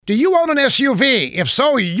Do you own an SUV? If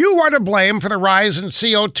so, you are to blame for the rise in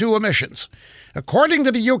CO2 emissions. According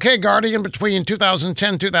to the UK Guardian, between 2010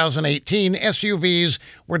 and 2018, SUVs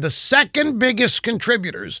were the second biggest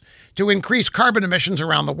contributors to increased carbon emissions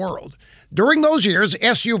around the world. During those years,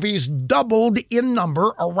 SUVs doubled in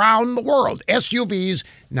number around the world. SUVs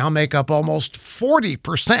now make up almost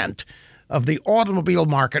 40% of the automobile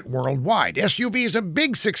market worldwide. SUVs are a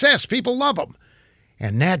big success. People love them.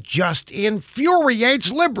 And that just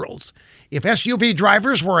infuriates liberals. If SUV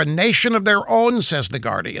drivers were a nation of their own, says The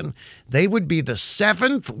Guardian, they would be the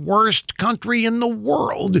 7th worst country in the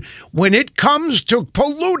world when it comes to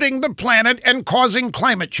polluting the planet and causing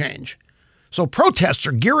climate change. So protests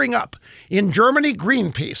are gearing up. In Germany,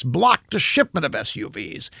 Greenpeace blocked a shipment of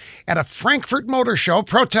SUVs. At a Frankfurt Motor Show,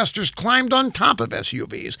 protesters climbed on top of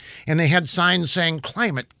SUVs, and they had signs saying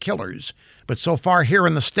climate killers. But so far here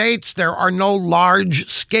in the States, there are no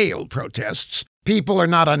large-scale protests. People are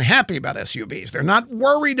not unhappy about SUVs. They're not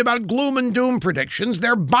worried about gloom and doom predictions.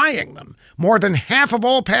 They're buying them. More than half of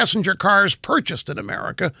all passenger cars purchased in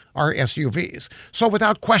America are SUVs. So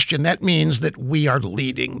without question, that means that we are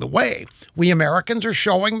leading the way. We Americans are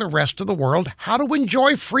showing the rest of the world how to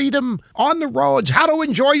enjoy freedom on the roads, how to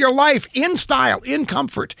enjoy your life in style, in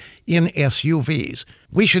comfort, in SUVs.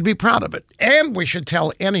 We should be proud of it. And we should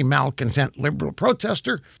tell any malcontent liberal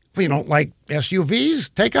protester, if you don't like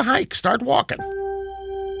SUVs, take a hike, start walking.